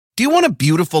Do you want a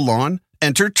beautiful lawn?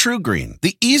 Enter TruGreen,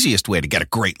 the easiest way to get a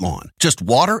great lawn. Just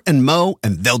water and mow,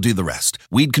 and they'll do the rest.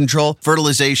 Weed control,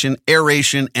 fertilization,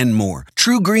 aeration, and more.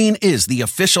 TruGreen is the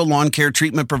official lawn care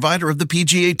treatment provider of the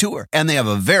PGA Tour, and they have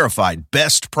a verified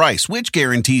best price, which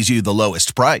guarantees you the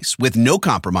lowest price with no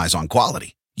compromise on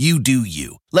quality. You do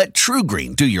you. Let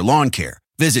TruGreen do your lawn care.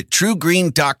 Visit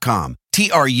TruGreen.com,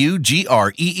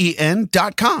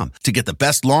 TruGreen.com, to get the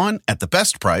best lawn at the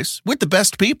best price with the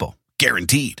best people.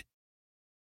 Guaranteed.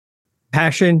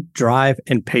 Passion, drive,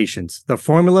 and patience. The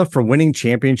formula for winning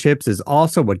championships is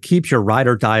also what keeps your ride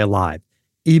or die alive.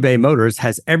 eBay Motors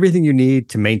has everything you need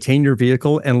to maintain your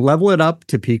vehicle and level it up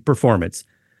to peak performance.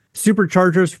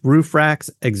 Superchargers, roof racks,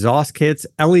 exhaust kits,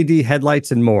 LED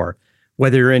headlights, and more.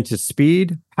 Whether you're into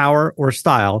speed, power, or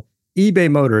style,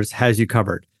 eBay Motors has you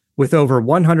covered. With over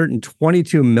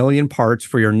 122 million parts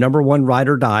for your number one ride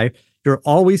or die, you'll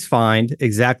always find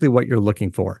exactly what you're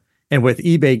looking for. And with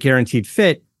eBay Guaranteed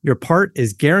Fit, your part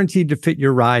is guaranteed to fit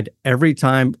your ride every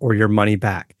time or your money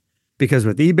back. Because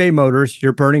with eBay Motors,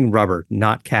 you're burning rubber,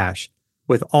 not cash.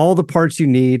 With all the parts you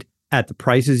need at the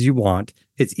prices you want,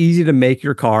 it's easy to make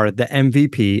your car the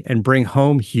MVP and bring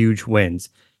home huge wins.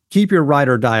 Keep your ride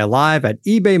or die alive at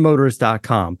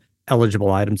ebaymotors.com.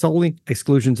 Eligible items only.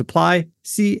 Exclusions apply.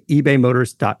 See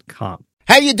ebaymotors.com.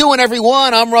 How you doing,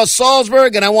 everyone? I'm Russ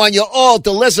Salzberg, and I want you all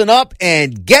to listen up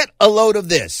and get a load of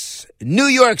this. New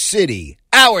York City,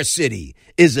 our city,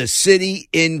 is a city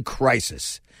in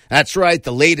crisis. That's right,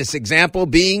 the latest example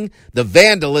being the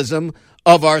vandalism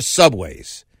of our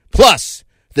subways. Plus,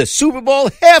 the Super Bowl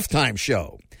halftime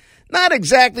show. Not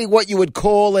exactly what you would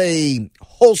call a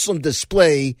wholesome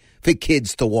display for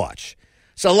kids to watch.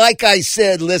 So like I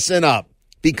said, listen up,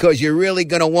 because you're really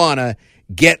going to want to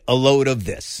get a load of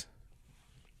this.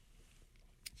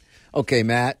 Okay,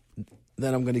 Matt,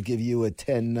 then I'm going to give you a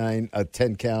 10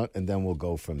 count, and then we'll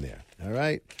go from there. All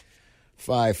right?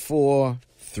 5, 4,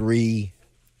 3,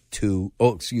 2,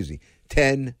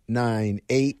 10, 9,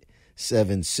 8,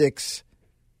 7, 6,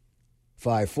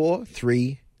 5, 4,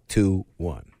 3, 2,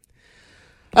 1.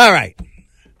 All right.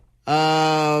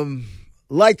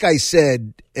 Like I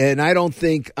said, and I don't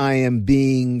think I am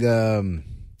being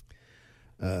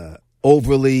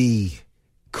overly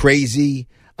crazy.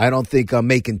 I don't think I'm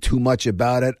making too much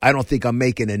about it. I don't think I'm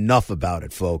making enough about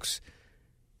it, folks.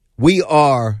 We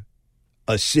are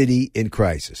a city in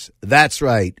crisis. That's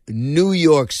right. New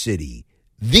York City,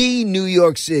 the New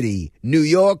York City, New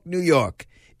York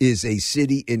is a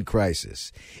city in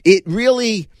crisis. It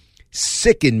really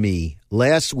sickened me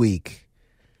last week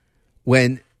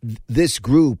when this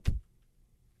group,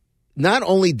 not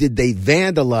only did they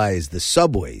vandalize the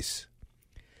subways,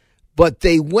 but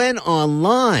they went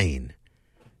online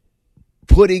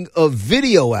putting a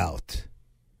video out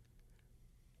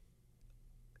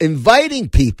inviting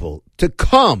people to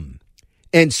come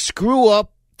and screw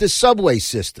up the subway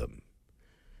system.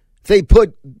 They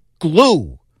put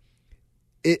glue,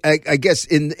 I guess,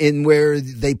 in where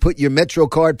they put your Metro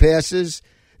card passes.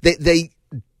 They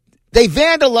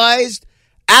vandalized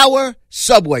our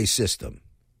subway system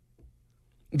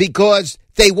because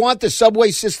they want the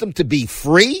subway system to be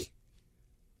free?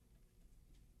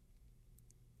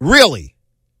 Really?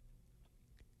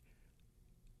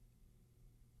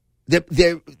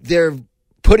 They're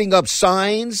putting up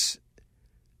signs,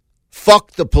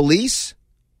 fuck the police.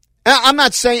 I'm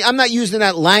not using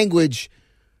that language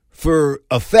for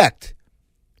effect.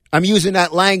 I'm using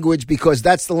that language because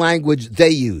that's the language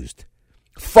they used.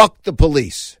 Fuck the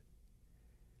police.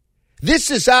 This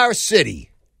is our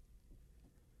city.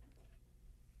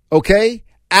 Okay?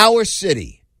 Our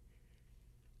city.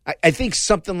 I think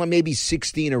something like maybe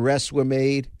 16 arrests were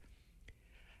made.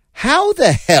 How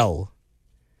the hell?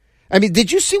 I mean,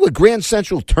 did you see what Grand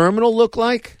Central Terminal looked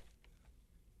like?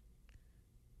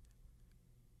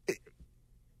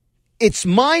 It's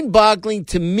mind-boggling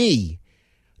to me.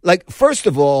 Like, first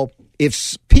of all,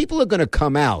 if people are going to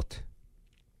come out,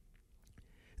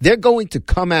 they're going to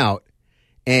come out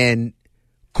and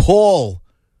call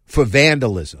for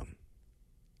vandalism.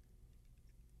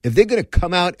 If they're going to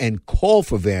come out and call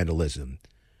for vandalism,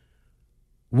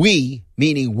 we,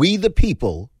 meaning we the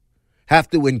people, have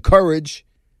to encourage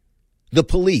the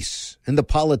police and the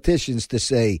politicians to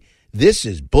say, this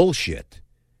is bullshit.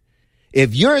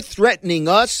 If you're threatening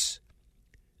us,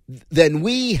 then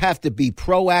we have to be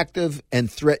proactive and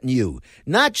threaten you,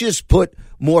 not just put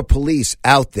more police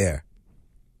out there.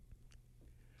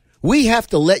 We have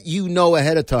to let you know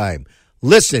ahead of time.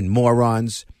 Listen,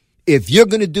 morons, if you're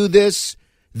going to do this,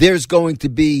 there's going to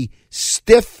be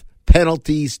stiff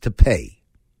penalties to pay.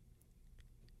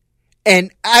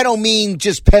 And I don't mean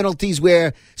just penalties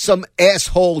where some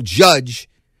asshole judge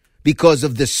because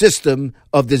of the system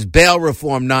of this bail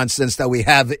reform nonsense that we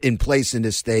have in place in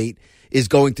this state, is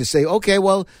going to say, okay,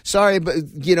 well, sorry, but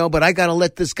but I got to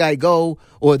let this guy go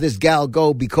or this gal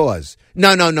go because.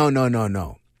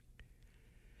 No.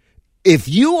 If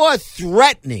you are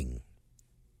threatening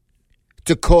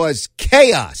to cause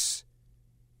chaos,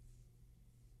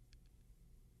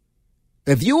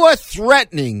 if you are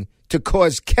threatening to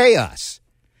cause chaos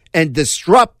and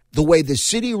disrupt the way the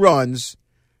city runs,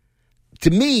 to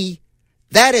me,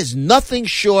 that is nothing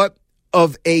short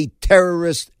of a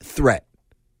terrorist threat.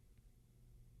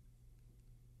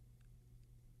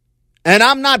 And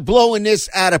I'm not blowing this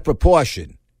out of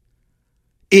proportion.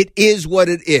 It is what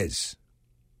it is.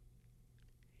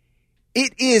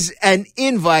 It is an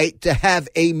invite to have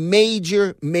a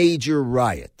major, major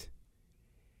riot.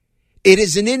 It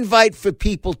is an invite for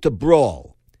people to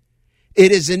brawl.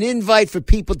 It is an invite for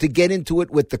people to get into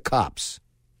it with the cops.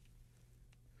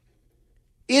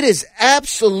 It is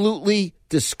absolutely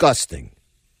disgusting.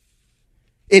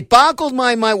 It boggled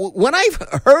my mind when I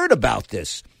heard about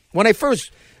this, when I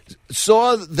first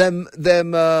saw them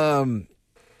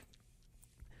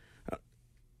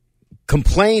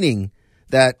complaining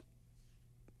that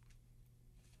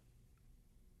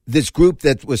this group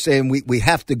that was saying we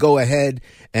have to go ahead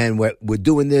and we're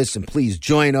doing this and please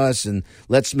join us and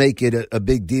let's make it a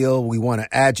big deal. We want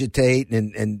to agitate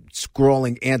and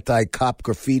scrawling anti-cop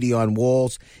graffiti on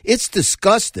walls. It's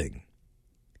disgusting.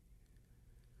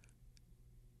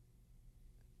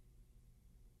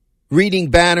 Reading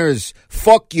banners,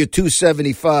 fuck your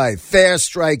 275, fair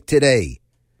strike today.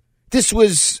 This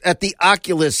was at the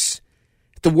Oculus,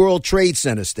 the World Trade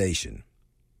Center station.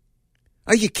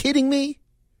 Are you kidding me?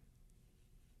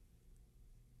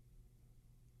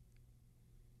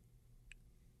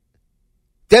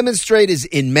 Demonstrators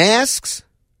in masks,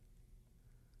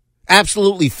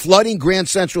 absolutely flooding Grand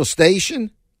Central Station.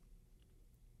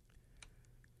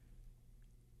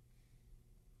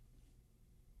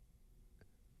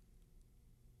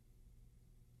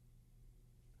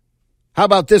 How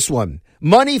about this one?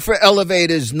 Money for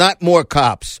elevators, not more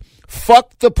cops.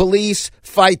 Fuck the police,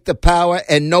 fight the power,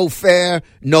 and no fair,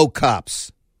 no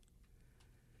cops.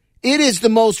 It is the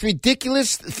most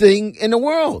ridiculous thing in the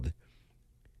world.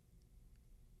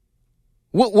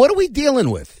 What are we dealing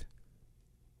with?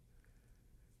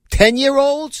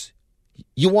 10-year-olds?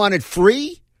 You want it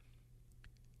free?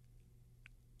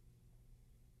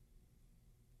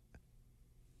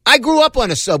 I grew up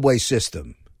on a subway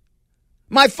system.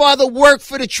 My father worked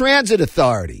for the Transit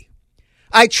Authority.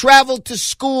 I traveled to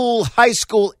school, high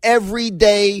school, every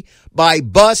day by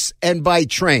bus and by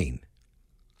train.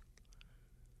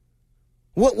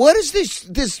 What is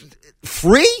this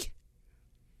free?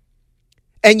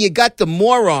 And you got the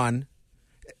moron.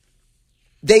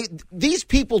 These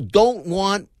people don't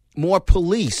want more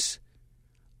police.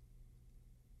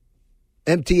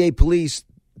 MTA police,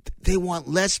 they want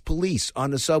less police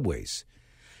on the subways.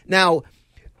 Now,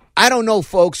 I don't know,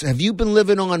 folks, have you been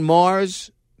living on Mars?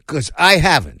 Because I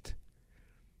haven't.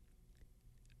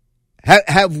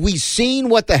 Have we seen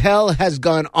what the hell has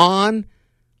gone on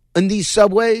in these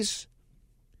subways?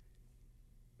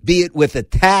 Be it with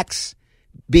attacks,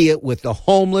 be it with the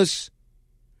homeless.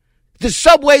 The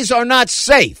subways are not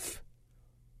safe.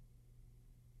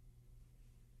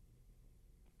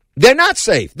 They're not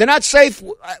safe. They're not safe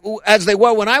as they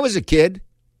were when I was a kid.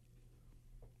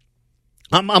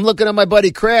 I'm looking at my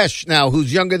buddy Crash now,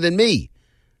 who's younger than me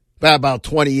by about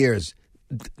 20 years.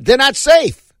 They're not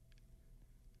safe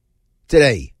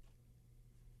today.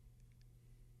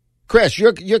 Crash,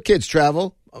 your kids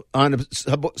travel on a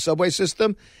subway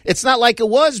system. It's not like it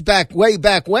was way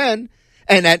back when.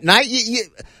 And at night,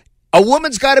 a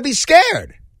woman's got to be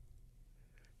scared.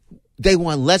 They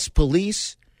want less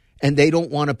police, and they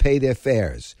don't want to pay their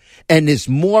fares. And this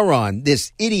moron,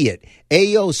 this idiot,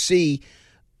 AOC,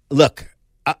 look,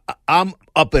 I'm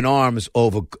up in arms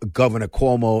over Governor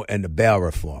Cuomo and the bail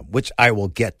reform, which I will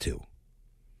get to.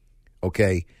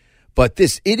 Okay? But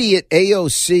this idiot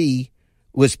AOC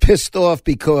was pissed off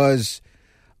because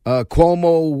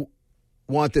Cuomo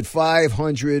wanted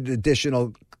 500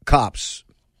 additional cops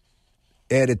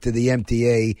added to the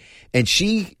MTA, and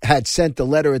she had sent a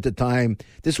letter at the time,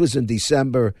 this was in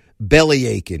December, belly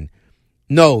aching.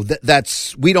 No,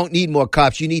 we don't need more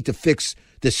cops. You need to fix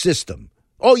the system.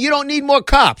 Oh, you don't need more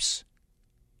cops.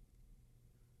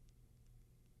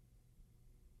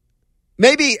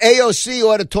 Maybe AOC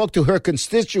ought to talk to her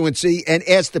constituency and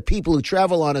ask the people who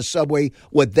travel on a subway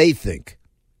what they think.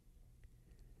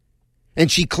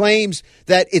 And she claims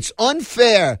that it's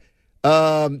unfair,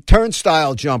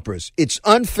 turnstile jumpers. It's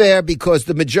unfair because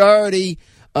the majority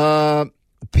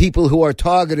people who are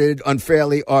targeted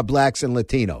unfairly are blacks and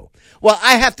Latino. Well,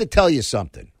 I have to tell you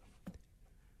something.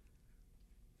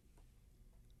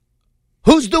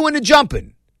 Who's doing the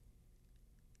jumping?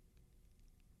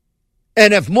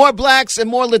 And if more blacks and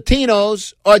more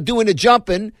Latinos are doing the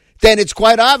jumping, then it's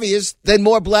quite obvious that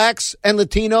more blacks and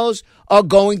Latinos are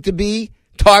going to be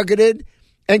targeted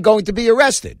and going to be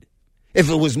arrested. If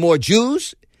it was more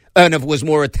Jews and if it was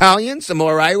more Italians and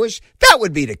more Irish, that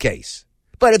would be the case.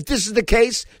 But if this is the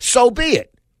case, so be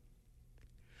it.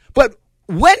 But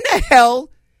when is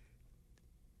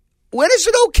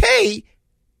it okay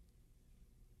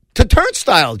to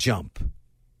turnstile jump?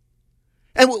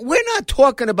 And we're not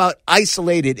talking about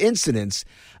isolated incidents.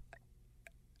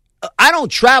 I don't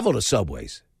travel to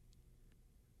subways.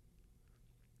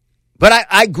 But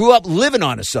I grew up living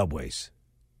on the subways.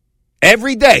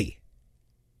 Every day.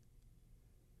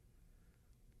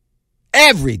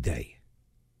 Every day.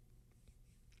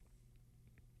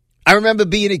 I remember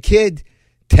being a kid,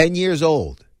 10 years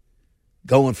old,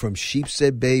 going from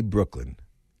Sheepshead Bay, Brooklyn,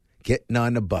 getting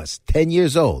on the bus. 10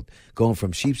 years old, going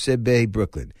from Sheepshead Bay,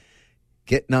 Brooklyn,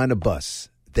 getting on the bus,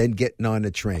 then getting on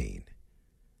the train,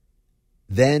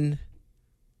 then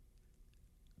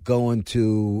going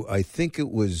to, I think it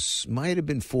was, might have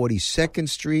been 42nd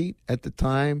Street at the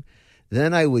time.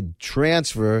 Then I would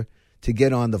transfer to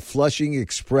get on the Flushing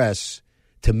Express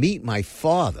to meet my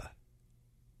father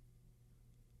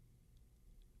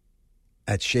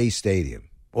at Shea Stadium.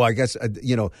 Well, I guess, at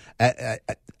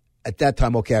that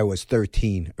time, okay, I was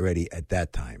 13 already at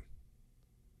that time.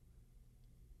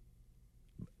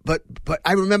 But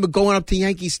I remember going up to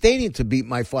Yankee Stadium to meet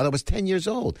my father. I was 10 years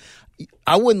old.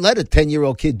 I wouldn't let a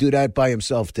 10-year-old kid do that by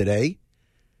himself today.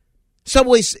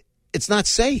 Subways, it's not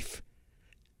safe.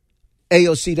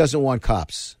 AOC doesn't want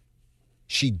cops.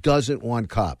 She doesn't want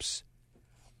cops.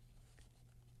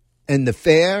 And the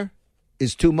fare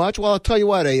is too much? Well, I'll tell you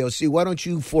what, AOC, why don't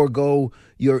you forego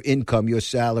your income, your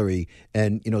salary,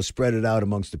 and, spread it out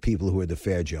amongst the people who are the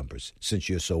fare jumpers, since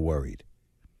you're so worried.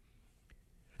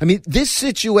 I mean, this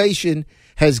situation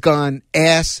has gone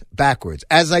ass backwards.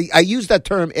 As I use that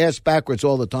term ass backwards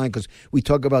all the time because we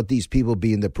talk about these people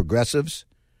being the progressives.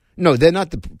 No, they're not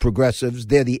the progressives.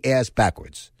 They're the ass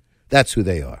backwards. That's who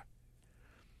they are.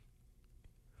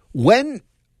 When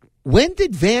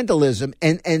did vandalism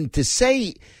and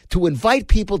to invite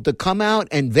people to come out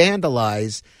and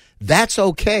vandalize, that's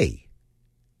okay.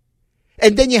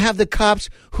 And then you have the cops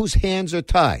whose hands are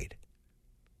tied.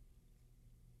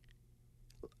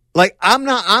 Like,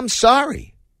 I'm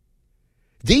sorry.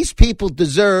 These people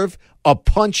deserve a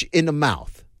punch in the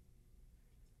mouth.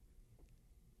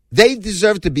 They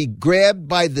deserve to be grabbed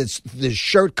by the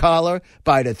shirt collar,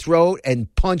 by the throat,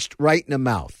 and punched right in the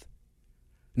mouth.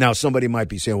 Now, somebody might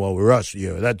be saying, well, we're us.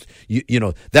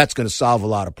 That's going to solve a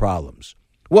lot of problems.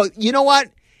 Well, you know what?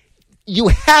 You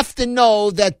have to know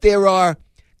that there are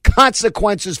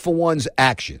consequences for one's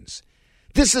actions.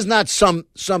 This is not some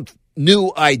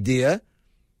new idea.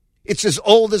 It's as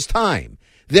old as time.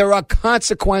 There are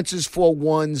consequences for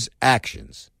one's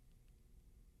actions.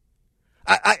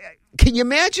 Can you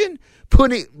imagine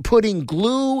putting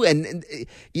glue and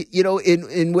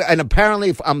apparently,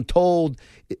 if I'm told,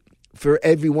 for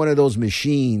every one of those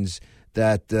machines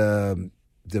that the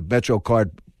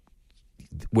MetroCard,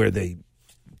 where they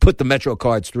put the Metro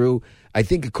cards through, I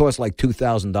think it costs like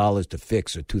 $2,000 to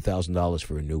fix or $2,000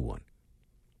 for a new one.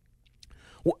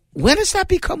 When does that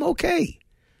become okay?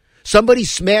 Somebody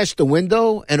smashed the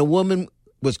window and a woman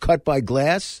was cut by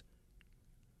glass?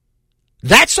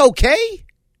 That's okay?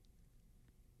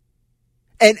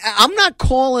 And I'm not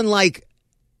calling like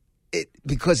it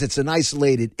because it's an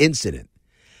isolated incident.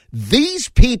 These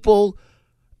people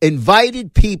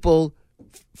invited people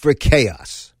for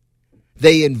chaos.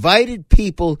 They invited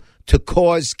people to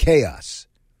cause chaos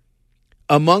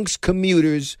amongst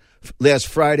commuters last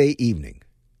Friday evening.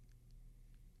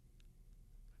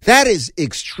 That is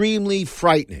extremely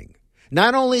frightening.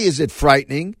 Not only is it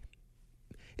frightening,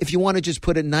 if you want to just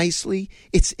put it nicely,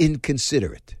 it's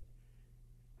inconsiderate.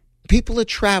 People are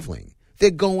traveling.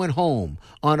 They're going home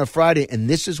on a Friday, and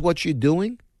this is what you're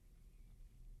doing?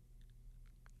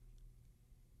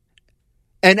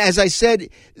 And as I said,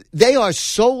 they are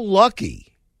so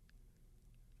lucky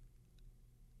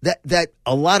that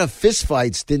a lot of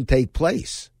fistfights didn't take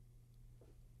place.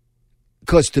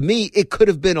 Because to me, it could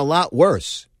have been a lot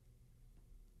worse.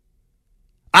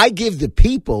 I give the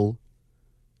people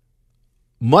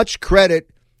much credit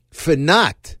for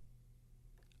not,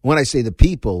 when I say the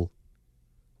people,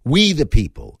 we the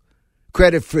people,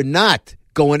 credit for not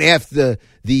going after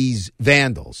these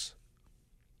vandals.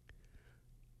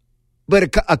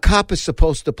 But a cop is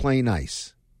supposed to play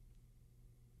nice.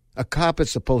 A cop is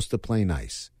supposed to play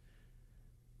nice.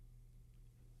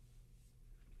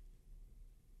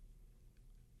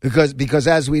 Because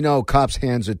as we know, cops'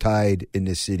 hands are tied in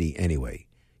this city anyway.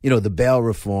 You know, the bail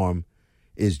reform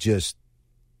is just,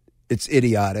 it's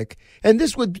idiotic. And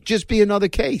this would just be another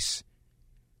case.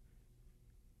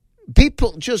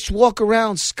 People just walk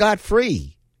around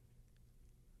scot-free.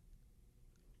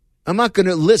 I'm not going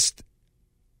to list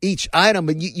each item,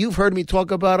 but you've heard me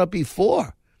talk about it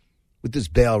before with this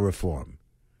bail reform.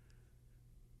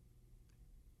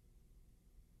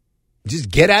 Just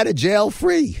get out of jail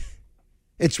free.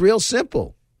 It's real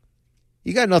simple.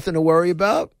 You got nothing to worry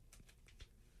about.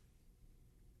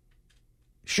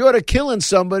 Short of killing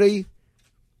somebody,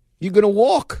 you're going to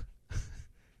walk.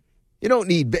 You don't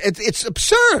need... It's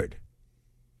absurd.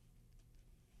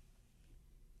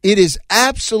 It is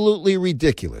absolutely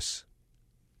ridiculous.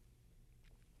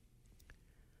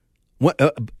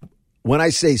 When I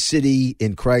say city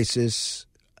in crisis,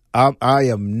 I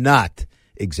am not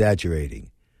exaggerating.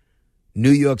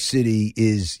 New York City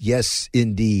is, yes,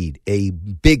 indeed, a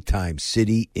big-time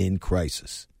city in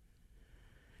crisis.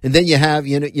 And then you have,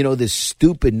 this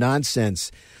stupid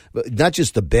nonsense, not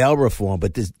just the bail reform,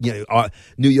 but this,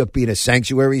 New York being a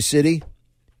sanctuary city.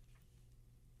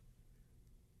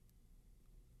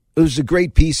 It was a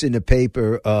great piece in the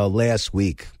paper last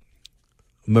week.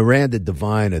 Miranda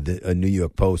Devine of the New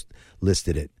York Post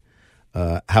listed it,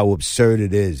 how absurd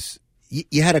it is.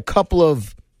 You had a couple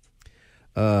of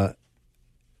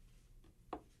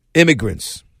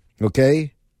immigrants,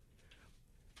 okay?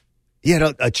 You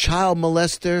had a child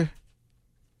molester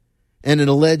and an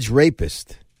alleged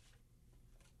rapist.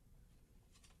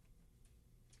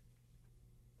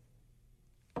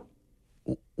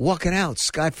 Walking out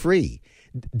scot-free.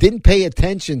 Didn't pay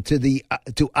attention to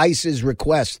ICE's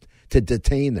request to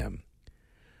detain them.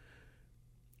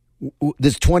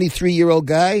 This 23-year-old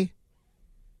guy,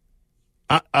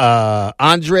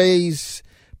 Andres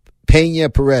Pena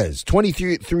Perez,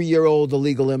 23-year-old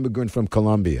illegal immigrant from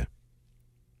Colombia,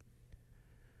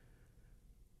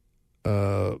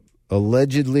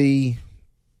 allegedly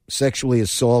sexually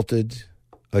assaulted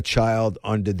a child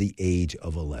under the age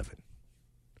of 11.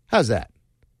 How's that?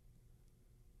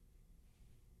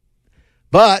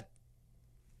 But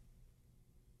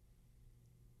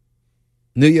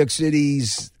New York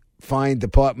City's fine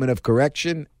Department of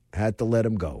Correction had to let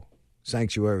him go.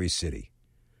 Sanctuary city.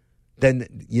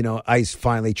 Then, ICE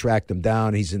finally tracked him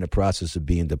down. He's in the process of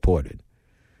being deported.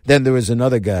 Then there was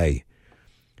another guy,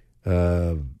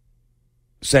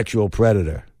 sexual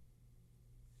predator,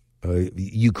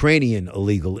 Ukrainian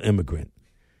illegal immigrant.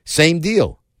 Same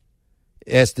deal.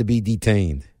 Asked to be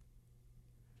detained.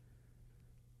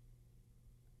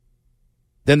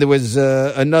 Then there was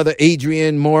another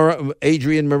Adrian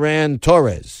Moran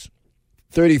Torres,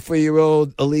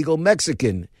 34-year-old illegal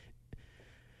Mexican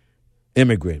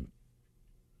immigrant.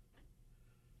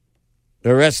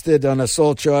 Arrested on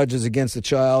assault charges against a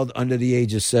child under the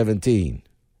age of 17.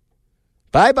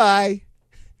 Bye-bye.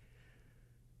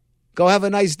 Go have a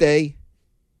nice day.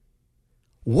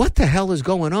 What the hell is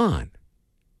going on?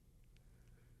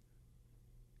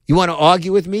 You want to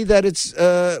argue with me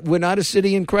that we're not a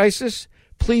city in crisis?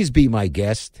 Please be my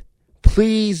guest.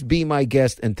 Please be my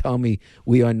guest and tell me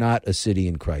we are not a city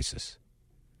in crisis.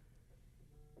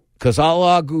 Because I'll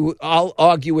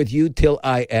argue with you till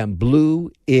I am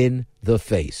blue in the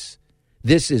face.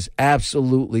 This is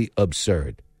absolutely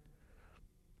absurd.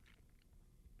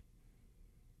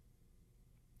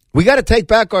 We got to take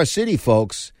back our city,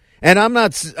 folks. And I'm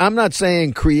not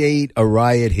saying create a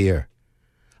riot here.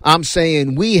 I'm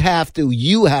saying you have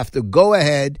to go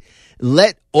ahead,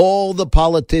 let all the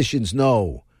politicians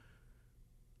know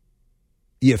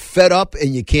you're fed up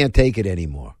and you can't take it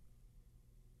anymore.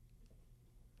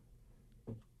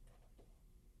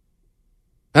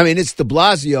 I mean, it's de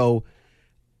Blasio.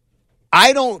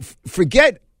 I don't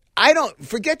forget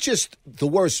just the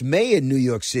worst mayor New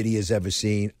York City has ever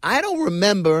seen. I don't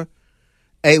remember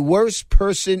a worse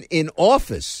person in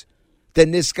office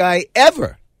than this guy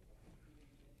ever.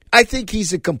 I think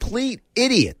he's a complete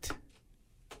idiot.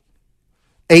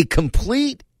 A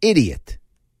complete idiot.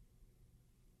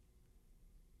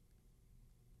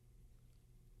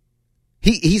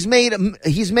 He's made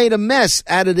a mess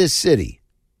out of this city.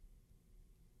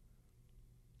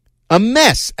 A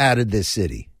mess out of this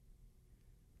city.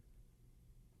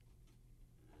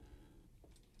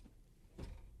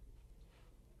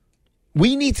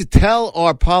 We need to tell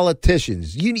our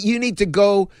politicians. You need to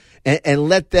go and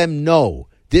let them know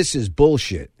this is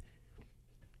bullshit.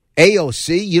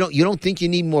 AOC, you don't think you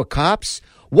need more cops?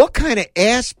 What kind of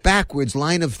ass backwards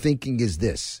line of thinking is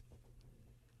this?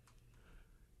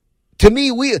 To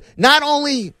me, we not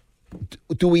only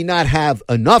do we not have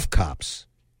enough cops,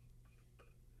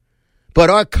 but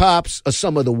our cops are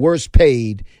some of the worst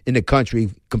paid in the country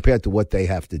compared to what they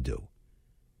have to do.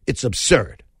 It's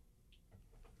absurd.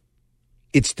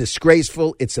 It's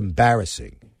disgraceful. It's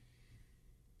embarrassing.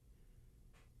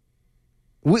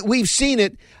 We've seen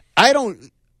it.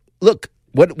 Look,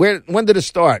 when did it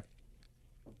start?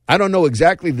 I don't know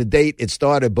exactly the date it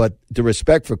started, but the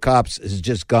respect for cops has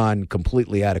just gone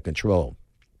completely out of control.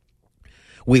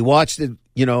 We watched it,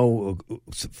 what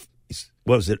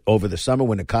was it, over the summer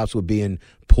when the cops were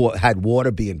had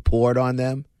water being poured on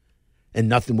them and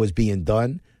nothing was being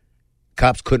done.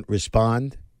 Cops couldn't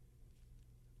respond.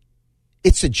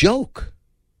 It's a joke.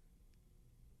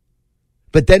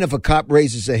 But then if a cop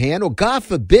raises a hand, or God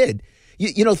forbid,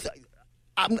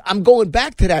 I'm going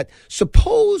back to that.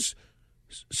 Suppose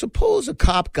a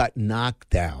cop got knocked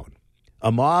down.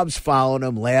 A mob's following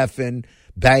him, laughing,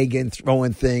 banging,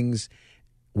 throwing things.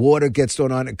 Water gets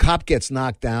thrown on. A cop gets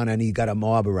knocked down, and he got a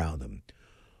mob around him.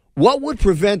 What would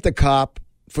prevent the cop,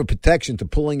 for protection, to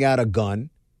pulling out a gun?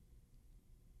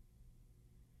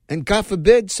 And God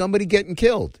forbid, somebody getting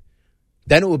killed.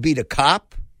 Then it would be the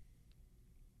cop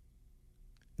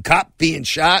being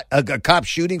shot, a cop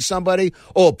shooting somebody,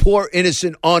 or a poor,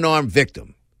 innocent, unarmed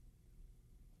victim.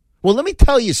 Well, let me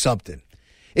tell you something.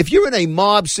 If you're in a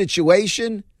mob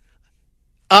situation,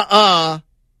 if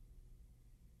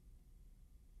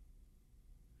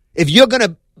you're going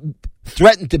to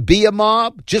threaten to be a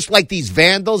mob, just like these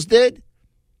vandals did,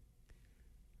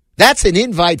 that's an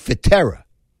invite for terror.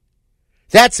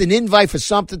 That's an invite for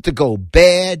something to go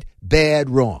bad,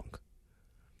 wrong.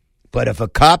 But if a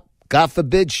cop, God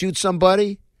forbid, shoots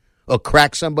somebody or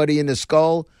cracks somebody in the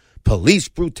skull, police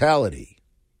brutality.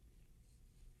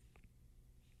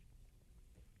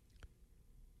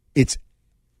 It's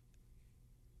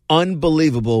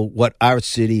unbelievable what our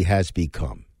city has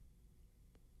become.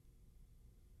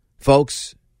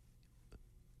 Folks,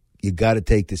 you got to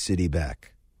take the city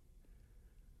back.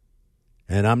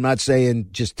 And I'm not saying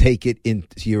just take it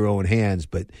into your own hands,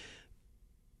 but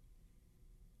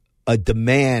a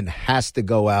demand has to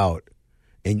go out,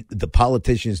 and the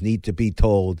politicians need to be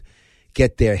told,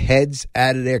 get their heads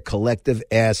out of their collective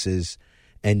asses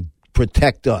and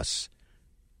protect us.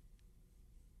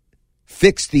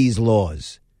 Fix these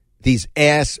laws, these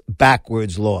ass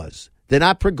backwards laws. They're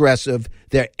not progressive,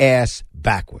 they're ass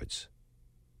backwards.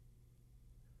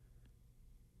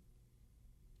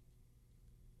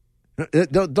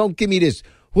 Don't give me this,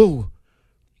 whoa,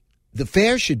 the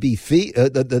fare should be free,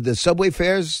 the subway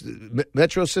fares,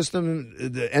 metro system,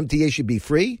 the MTA should be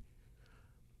free?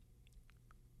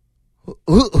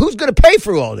 Who's going to pay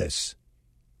for all this?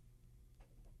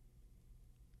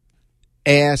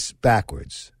 Ass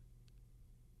backwards.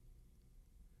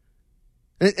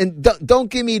 And don't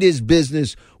give me this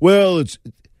business, well, it's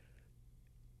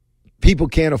people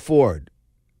can't afford.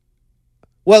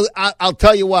 Well, I'll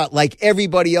tell you what, like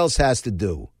everybody else has to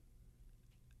do.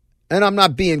 And I'm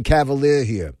not being cavalier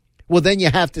here. Well, then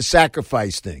you have to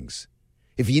sacrifice things.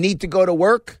 If you need to go to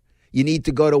work, you need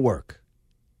to go to work.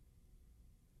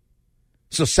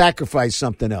 So sacrifice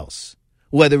something else.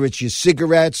 Whether it's your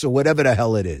cigarettes or whatever the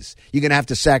hell it is, you're going to have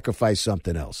to sacrifice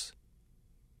something else.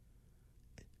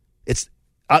 It's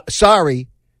sorry,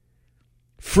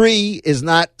 free is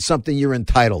not something you're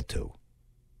entitled to.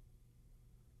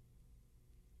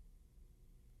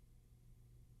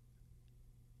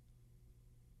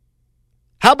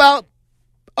 How about,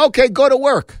 okay, go to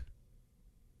work.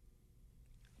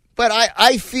 But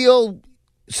I feel,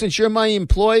 since you're my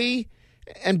employee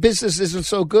and business isn't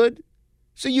so good,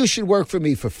 so you should work for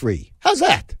me for free. How's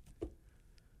that?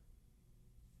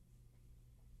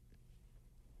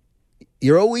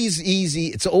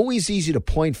 It's always easy to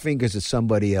point fingers at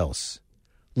somebody else.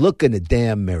 Look in the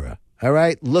damn mirror, all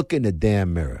right? Look in the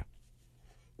damn mirror.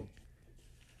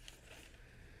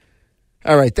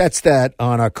 All right, that's that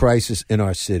on our crisis in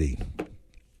our city.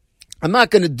 I'm not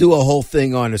going to do a whole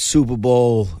thing on a Super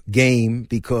Bowl game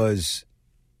because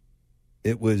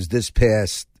it was this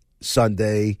past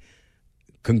Sunday.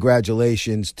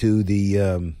 Congratulations to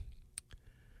the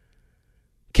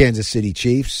Kansas City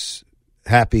Chiefs.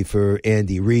 Happy for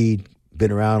Andy Reid.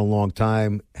 Been around a long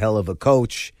time. Hell of a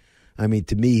coach. I mean,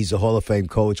 to me, he's a Hall of Fame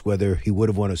coach, whether he would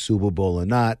have won a Super Bowl or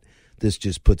not. This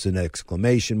just puts an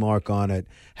exclamation mark on it.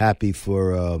 Happy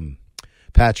for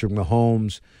Patrick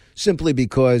Mahomes, simply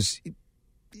because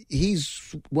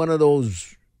he's one of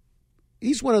those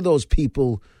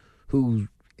people who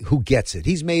gets it.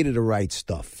 He's made of the right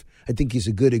stuff. I think he's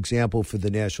a good example for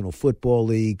the National Football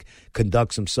League,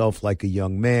 conducts himself like a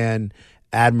young man,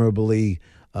 admirably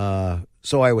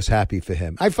So I was happy for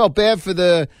him. I felt bad for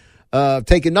the,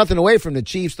 taking nothing away from the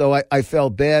Chiefs, though. I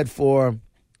felt bad for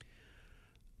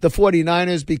the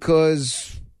 49ers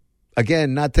because,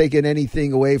 again, not taking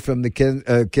anything away from the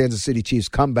Kansas City Chiefs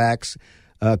comeback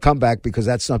because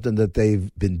that's something that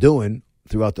they've been doing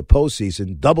throughout the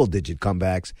postseason, double-digit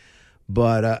comebacks.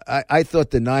 But I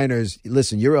thought the Niners,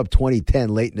 listen, you're up 20-10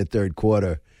 late in the third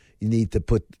quarter. You need to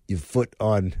put your foot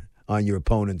on your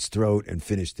opponent's throat and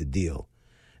finish the deal.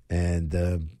 And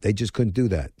they just couldn't do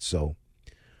that. So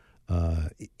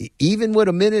even with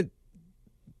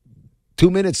 2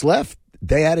 minutes left,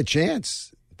 they had a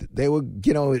chance. They were,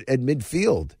 at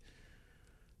midfield.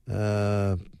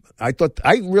 I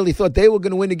really thought they were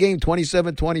going to win the game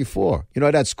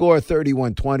 27-24. That score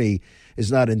 31-20 is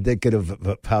not indicative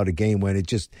of how the game went. It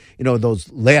just,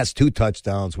 those last two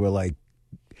touchdowns were like,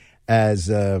 as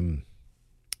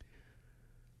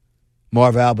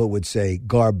Marv Albert would say,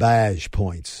 garbage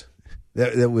points.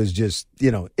 That was just,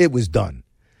 it was done.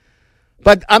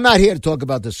 But I'm not here to talk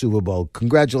about the Super Bowl.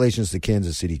 Congratulations to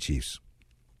Kansas City Chiefs.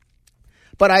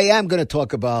 But I am going to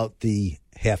talk about the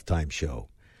halftime show.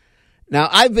 Now,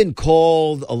 I've been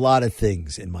called a lot of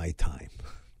things in my time.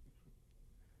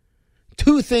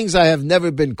 Two things I have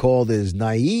never been called is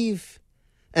naive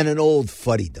and an old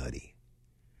fuddy-duddy.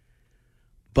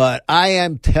 But I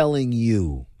am telling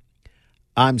you,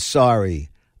 I'm sorry,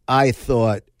 I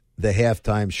thought the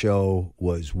halftime show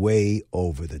was way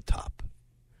over the top.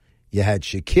 You had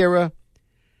Shakira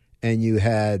and you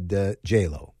had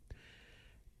J-Lo.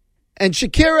 And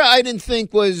Shakira, I didn't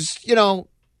think was,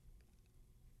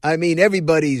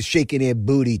 everybody's shaking their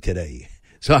booty today.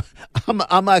 So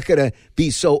I'm not going to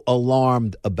be so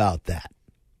alarmed about that.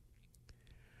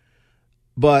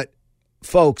 But,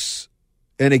 folks,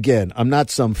 and again, I'm not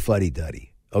some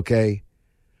fuddy-duddy, okay?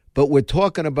 But we're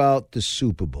talking about the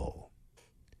Super Bowl.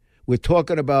 We're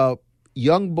talking about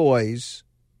young boys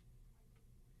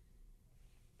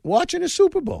watching a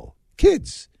Super Bowl.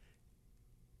 Kids,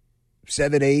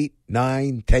 7, 8,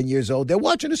 9, 10 years old. They're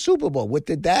watching a Super Bowl with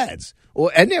their dads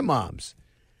and their moms.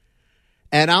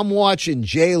 And I'm watching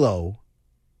J-Lo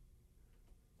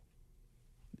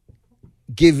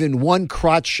giving one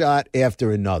crotch shot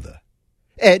after another.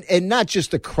 And not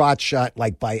just a crotch shot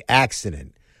like by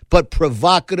accident, but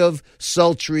provocative,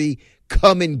 sultry,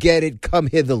 come and get it, come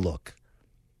hither look.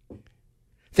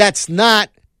 That's not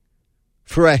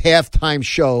for a halftime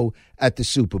show at the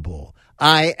Super Bowl.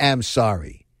 I am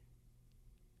sorry.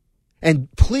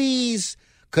 And please,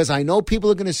 because I know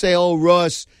people are going to say, oh,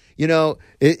 Russ,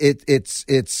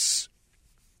 it's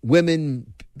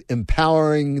women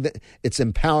empowering, it's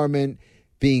empowerment,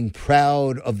 being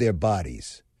proud of their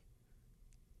bodies.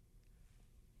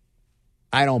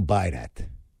 I don't buy that.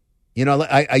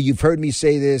 You've heard me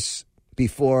say this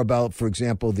before about, for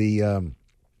example, the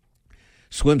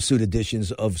swimsuit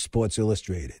editions of Sports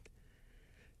Illustrated.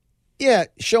 Yeah,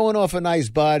 showing off a nice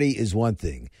body is one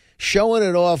thing. Showing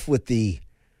it off with the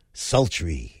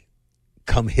sultry,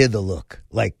 come hither look,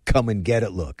 like come and get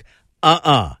it look.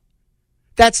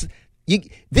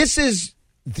 This is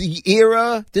the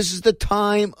era, this is the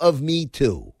time of Me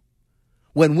Too,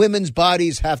 when women's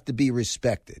bodies have to be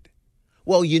respected.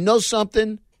 Well, you know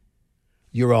something?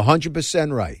 You're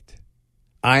 100% right.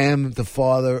 I am the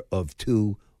father of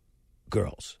 2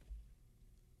 girls.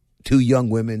 2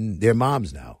 young women, they're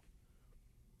moms now.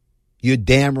 You're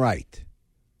damn right.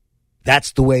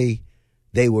 That's the way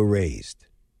they were raised.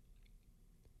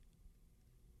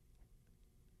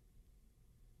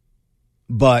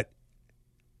 But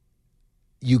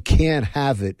you can't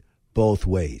have it both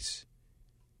ways.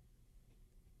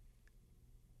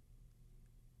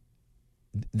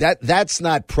 That's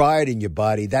not pride in your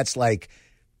body. That's like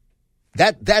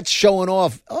that's showing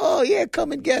off. Oh yeah,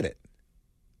 come and get it.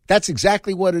 That's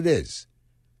exactly what it is.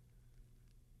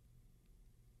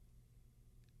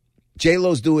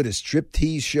 J-Lo's doing a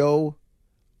striptease show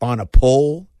on a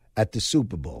pole at the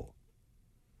Super Bowl.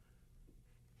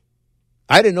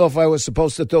 I didn't know if I was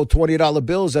supposed to throw $20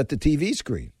 bills at the TV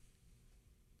screen.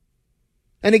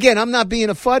 And again, I'm not being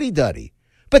a fuddy-duddy,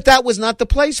 but that was not the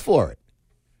place for it.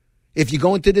 If you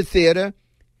go into the theater,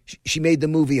 she made the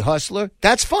movie Hustler,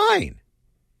 that's fine.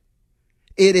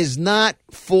 It is not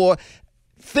for,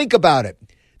 think about it.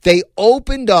 They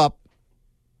opened up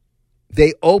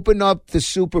the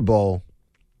Super Bowl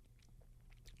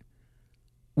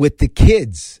with the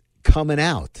kids coming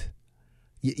out.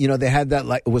 They had that,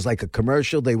 like, it was like a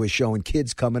commercial. They were showing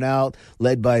kids coming out,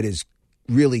 led by this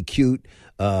really cute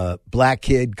black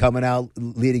kid coming out,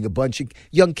 leading a bunch of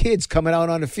young kids coming out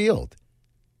on the field.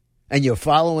 And you're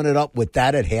following it up with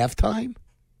that at halftime?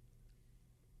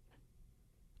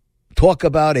 Talk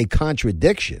about a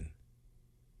contradiction.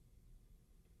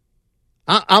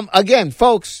 Again,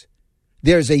 folks,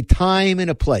 there's a time and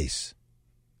a place.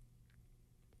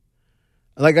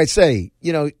 Like I say,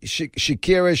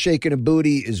 Shakira shaking a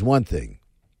booty is one thing.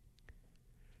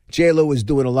 J-Lo is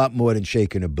doing a lot more than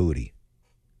shaking a booty.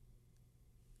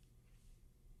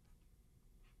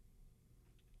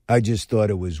 I just thought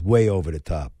it was way over the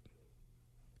top.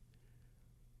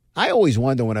 I always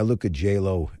wonder when I look at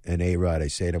J-Lo and A-Rod, I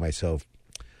say to myself,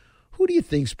 who do you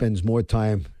think spends more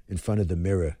time in front of the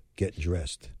mirror getting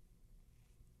dressed?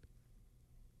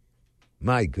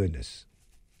 My goodness.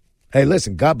 Hey,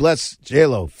 listen, God bless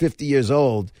J-Lo, 50 years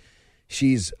old.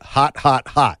 She's hot, hot,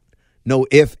 hot. No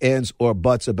ifs, ands, or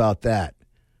buts about that.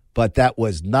 But that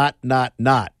was not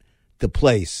the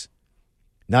place,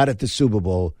 not at the Super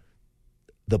Bowl,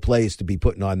 the place to be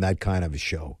putting on that kind of a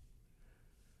show.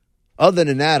 Other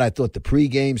than that, I thought the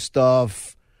pregame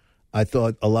stuff, I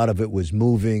thought a lot of it was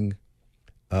moving.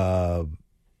 I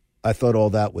thought all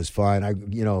that was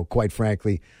fine. Quite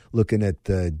frankly, looking at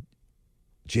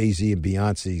Jay-Z and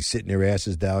Beyonce sitting their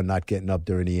asses down, not getting up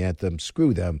during the anthem,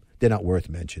 screw them. They're not worth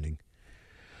mentioning.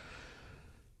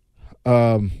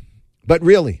 But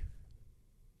really,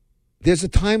 there's a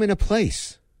time and a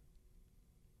place.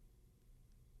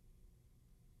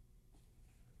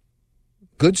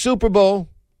 Good Super Bowl.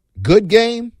 Good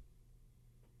game.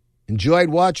 Enjoyed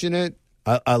watching it.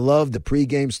 I love the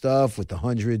pregame stuff with the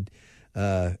 100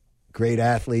 great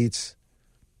athletes.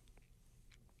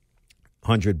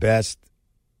 100 best.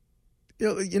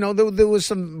 There was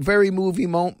some very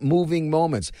moving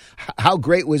moments. How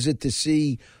great was it to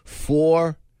see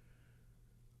 4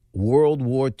 World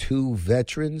War II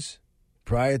veterans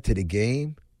prior to the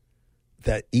game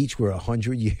that each were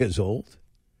 100 years old?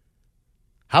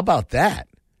 How about that?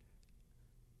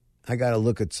 I got to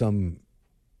look at some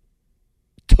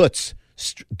toots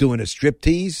doing a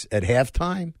striptease at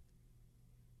halftime.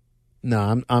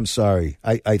 No, I'm sorry.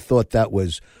 I thought that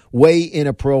was way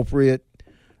inappropriate.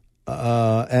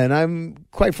 And I'm,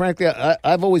 quite frankly,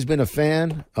 I've always been a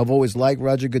fan. I've always liked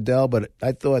Roger Goodell, but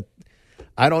I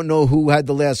don't know who had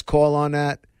the last call on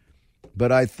that,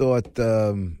 but I thought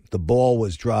the ball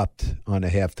was dropped on a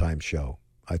halftime show.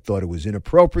 I thought it was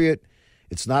inappropriate.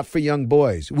 It's not for young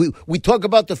boys. We talk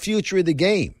about the future of the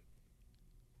game.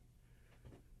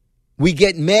 We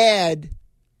get mad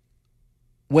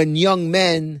when young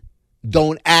men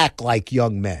don't act like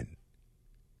young men.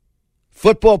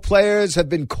 Football players have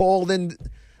been called in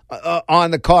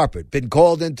on the carpet, been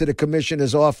called into the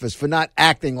commissioner's office for not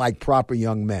acting like proper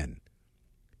young men.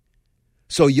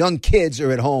 So young kids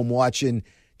are at home watching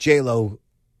J-Lo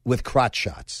with crotch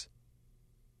shots.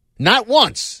 Not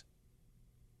once.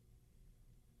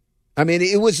 I mean,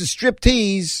 it was a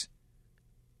striptease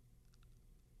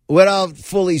without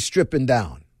fully stripping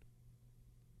down.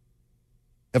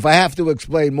 If I have to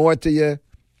explain more to you,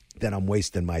 then I'm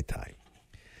wasting my time.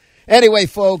 Anyway,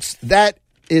 folks, that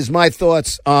is my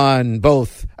thoughts on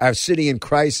both our city in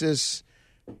crisis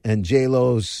and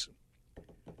J-Lo's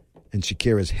and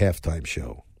Shakira's halftime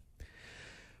show.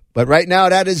 But right now,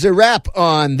 that is a wrap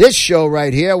on this show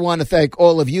right here. I want to thank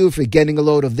all of you for getting a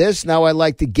load of this. Now I'd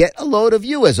like to get a load of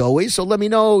you, as always. So let me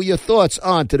know your thoughts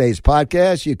on today's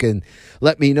podcast. You can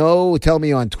let me know. Tell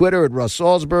me on Twitter at Russ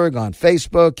Salzberg, on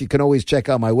Facebook. You can always check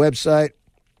out my website,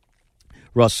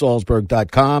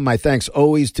 russsalzberg.com. My thanks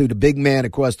always to the big man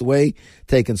across the way,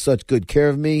 taking such good care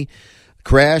of me,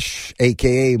 Crash,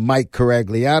 a.k.a. Mike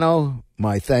Caragliano.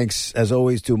 My thanks, as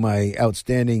always, to my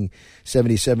outstanding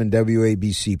 77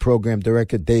 WABC program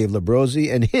director, Dave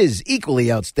Labrosi, and his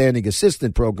equally outstanding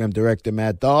assistant program director,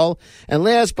 Matt Dahl. And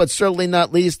last but certainly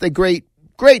not least, a great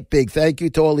big thank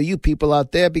you to all of you people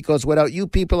out there, because without you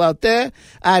people out there,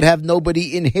 I'd have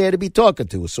nobody in here to be talking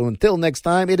to. So until next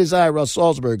time, it is I, Russ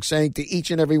Salzberg, saying to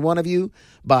each and every one of you,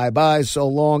 bye-bye, so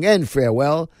long, and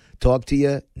farewell. Talk to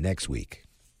you next week.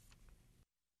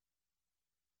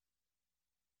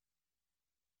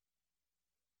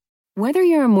 Whether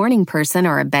you're a morning person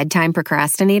or a bedtime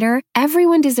procrastinator,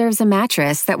 everyone deserves a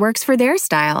mattress that works for their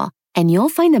style. And you'll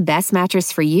find the best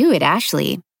mattress for you at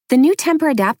Ashley. The new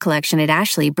Tempur-Adapt collection at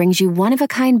Ashley brings you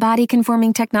one-of-a-kind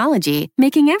body-conforming technology,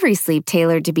 making every sleep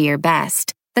tailored to be your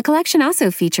best. The collection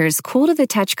also features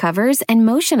cool-to-the-touch covers and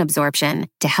motion absorption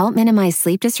to help minimize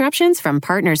sleep disruptions from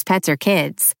partners, pets, or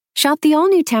kids. Shop the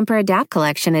all-new Tempur-Adapt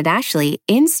collection at Ashley,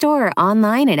 in-store or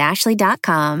online at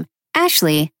ashley.com.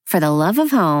 Ashley, for the love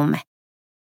of home.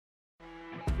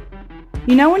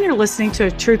 You know when you're listening to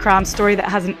a true crime story that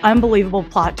has an unbelievable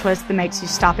plot twist that makes you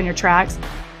stop in your tracks?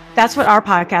 That's what our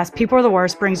podcast, People Are the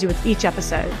Worst, brings you with each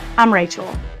episode. I'm Rachel.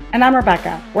 And I'm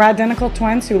Rebecca. We're identical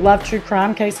twins who love true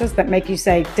crime cases that make you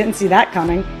say, didn't see that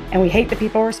coming, and we hate the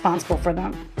people responsible for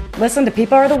them. Listen to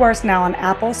People Are the Worst now on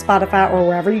Apple, Spotify, or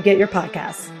wherever you get your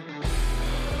podcasts.